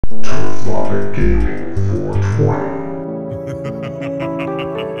Coveted Gaming 420.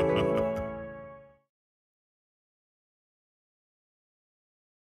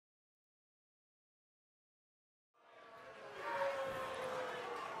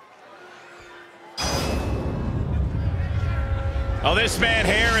 Oh, this man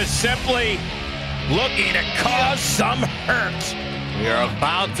here is simply looking to cause some hurt. We are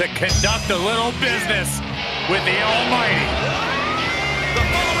about to conduct a little business with the Almighty. The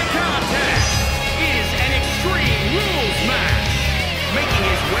following contest is an Extreme Rules match. Making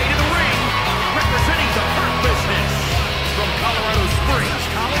his way to the ring, representing the Hurt Business from Colorado Springs,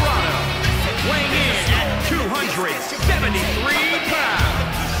 Colorado. Weighing in at 273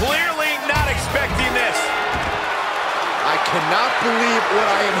 pounds. Clearly not expecting this. I cannot believe what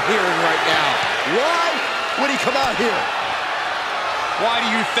I am hearing right now. Why would he come out here? Why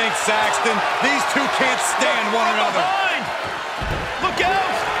do you think, Saxton? These two can't stand one another. Look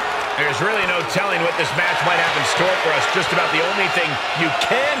out! There's really no telling what this match might have in store for us. Just about the only thing you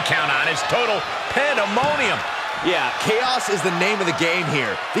can count on is total pandemonium. Yeah, chaos is the name of the game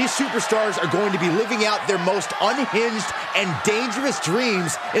here. These superstars are going to be living out their most unhinged and dangerous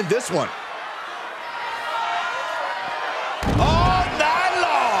dreams in this one. All night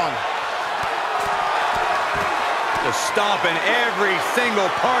long. Just stomping every single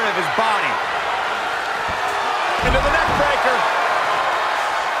part of his body. Into the neck breaker.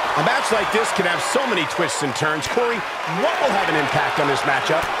 A match like this can have so many twists and turns. Corey, what will have an impact on this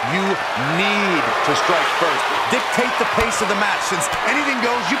matchup? You need to strike first. Dictate the pace of the match. Since anything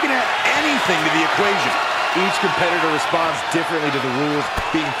goes, you can add anything to the equation. Each competitor responds differently to the rules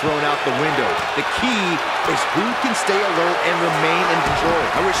being thrown out the window. The key is who can stay alert and remain in control.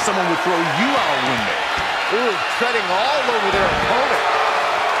 I wish someone would throw you out a window. Ooh, treading all over their opponent.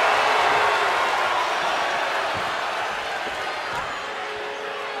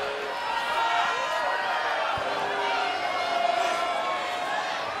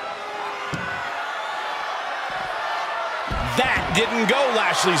 That didn't go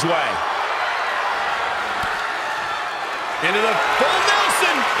Lashley's way. Into the full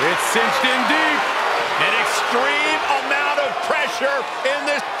Nelson. It's cinched in deep. An extreme amount of pressure in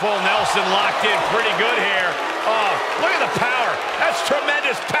this. Full Nelson locked in pretty good here. Oh, look at the power. That's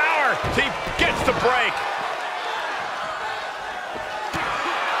tremendous power. He gets the break.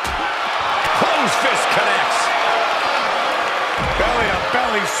 Close fist connects. Belly to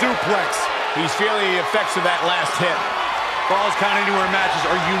belly suplex. He's feeling the effects of that last hit. Falls Count Anywhere matches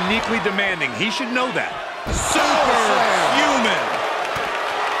are uniquely demanding. He should know that. Superhuman.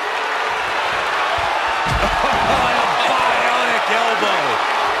 A bionic elbow.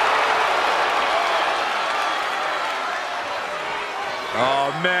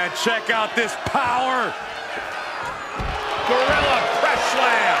 Oh, man, check out this power. Gorilla press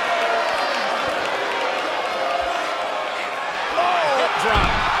slam. Oh,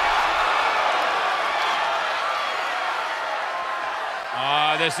 drop.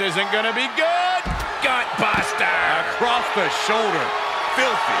 This isn't going to be good. Gut buster. Across the shoulder.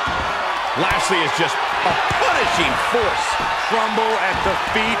 Filthy. Lashley is just a punishing force. Crumble at the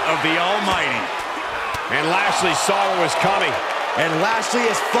feet of the Almighty. And Lashley saw what was coming. And Lashley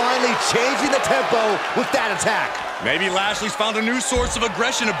is finally changing the tempo with that attack. Maybe Lashley's found a new source of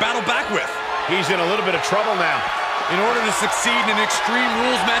aggression to battle back with. He's in a little bit of trouble now. In order to succeed in an Extreme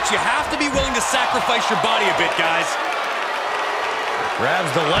Rules match, you have to be willing to sacrifice your body a bit, guys.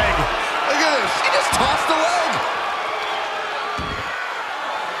 Grabs the leg. Look at this. He just tossed the leg.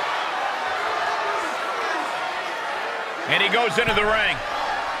 And he goes into the ring.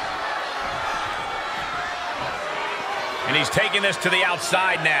 And he's taking this to the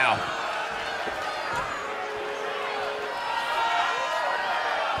outside now.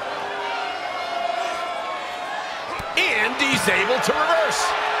 And he's able to reverse.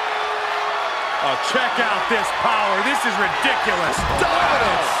 Oh, check out this power. This is ridiculous.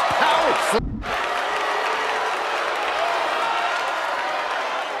 Dominance. Power.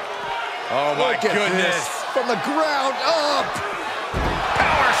 Oh, my goodness. From the ground up.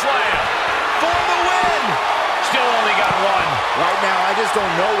 Power slam for the win. Still only got one. Right now, I just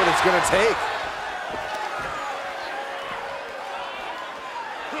don't know what it's going to take.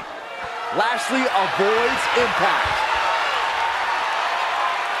 Lashley avoids impact.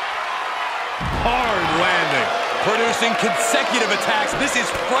 Hard landing. Producing consecutive attacks. This is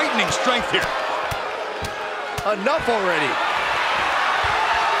frightening strength here. Enough already.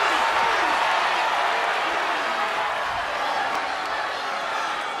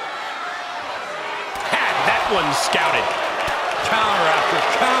 Had that one scouted. Counter after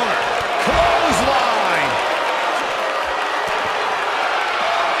counter. Clothesline.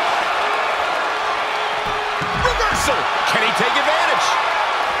 reversal. Can he take advantage?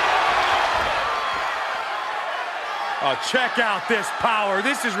 Oh, check out this power.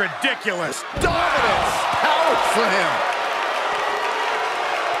 This is ridiculous. Dominance. Power slam.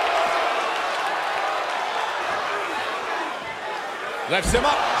 Lifts him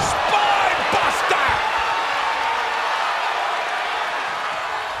up. Spine buster.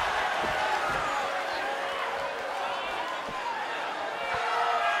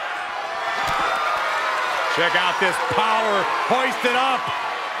 Check out this power. Hoist it up.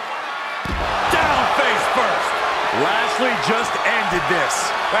 Down face first. Lashley just ended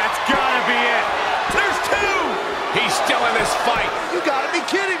this. That's gotta be it. There's two. He's still in this fight. You gotta be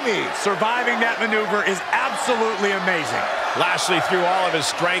kidding me. Surviving that maneuver is absolutely amazing. Lashley threw all of his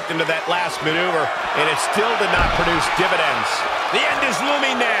strength into that last maneuver, and it still did not produce dividends. The end is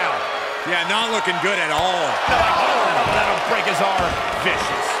looming now. Yeah, not looking good at all. That'll break his arm.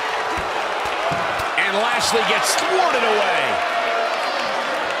 Vicious. And Lashley gets thwarted away.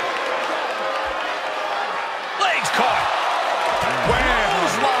 Legs caught.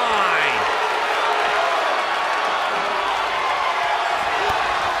 Clothesline.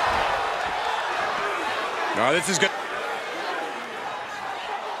 No, this is good.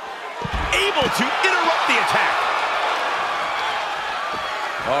 Able to interrupt the attack.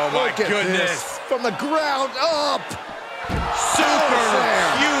 Oh, my Look at goodness. this. From the ground up.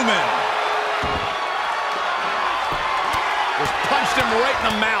 Superhuman. Just punched him right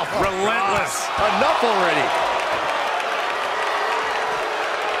in the mouth. Relentless. Enough already.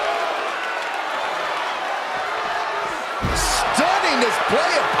 Stunning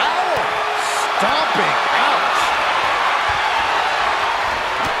display of power. Stomping. Ouch.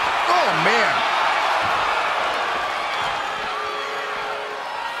 Oh, man.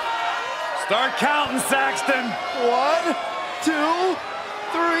 Start counting, Saxton. 1, 2,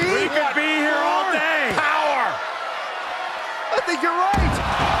 3. We could be here all day. Power. I think you're right.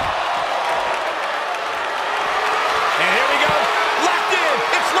 And here we go. Locked in.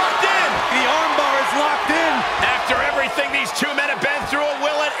 It's locked in. The armbar is locked in. After everything these two men have been through,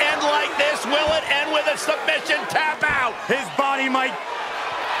 will it end like this? Will it end with a submission tap out? His body might...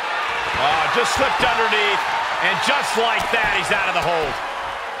 Oh, just slipped underneath. And just like that, he's out of the hold.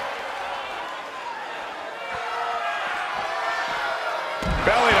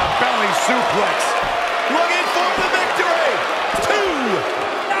 Belly-to-belly suplex. Looking for the victory. 2.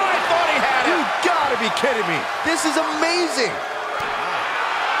 Now I thought he had it. You gotta be kidding me. This is amazing.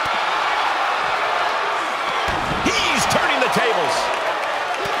 He's turning the tables.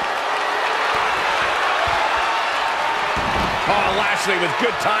 Oh, Lashley with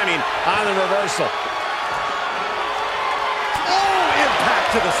good timing on the reversal. Oh,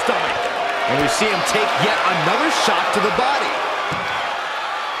 impact to the stomach. And we see him take yet another shot to the body.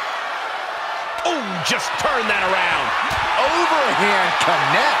 Oh, just turn that around. Overhand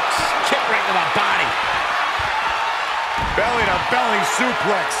connects. Kick right to the body. Belly-to-belly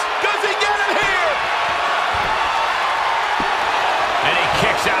suplex. Does he get it here? And he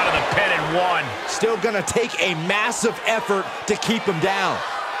kicks out of the pin and 1. Still gonna take a massive effort to keep him down.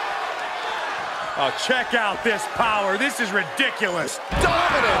 Oh, check out this power. This is ridiculous.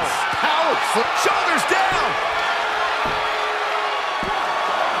 Dominance. Power. Shoulders down.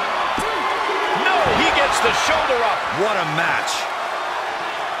 No, he gets the shoulder up. What a match.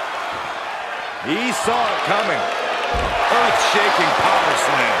 He saw it coming. Earth-shaking power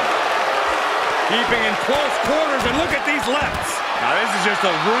slam. Keeping in close quarters, and look at these lefts. Now, this is just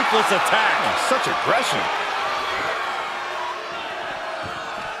a ruthless attack. Such aggression.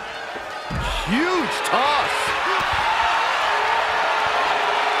 Huge toss.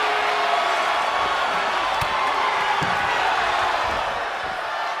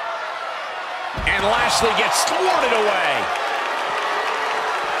 And Lashley gets thwarted away.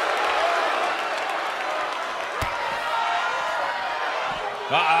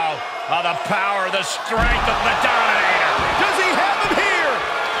 Uh-oh. Oh, the power, the strength of the Dominator. Does he have him here?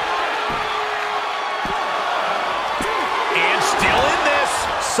 And still in this.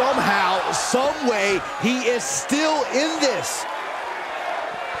 Somehow, some way, he is still in this.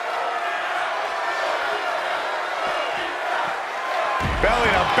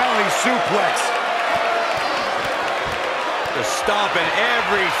 Belly-to-belly suplex. Just stomping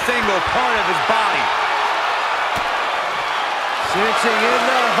every single part of his body. Cinching in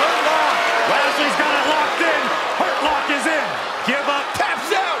the hurt lock. Lashley's got it locked in. Hurt lock is in. Give up. Taps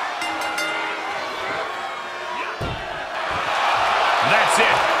out. That's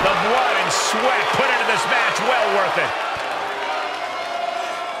it. The blood and sweat put into this match. Well worth it.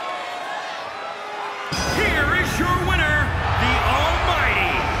 Here is your winner, the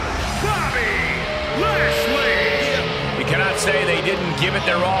almighty Bobby Lashley. say they didn't give it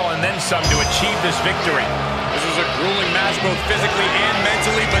their all and then some to achieve this victory. This was a grueling match both physically and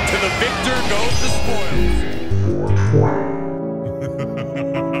mentally, but to the victor goes the spoils. 4 points.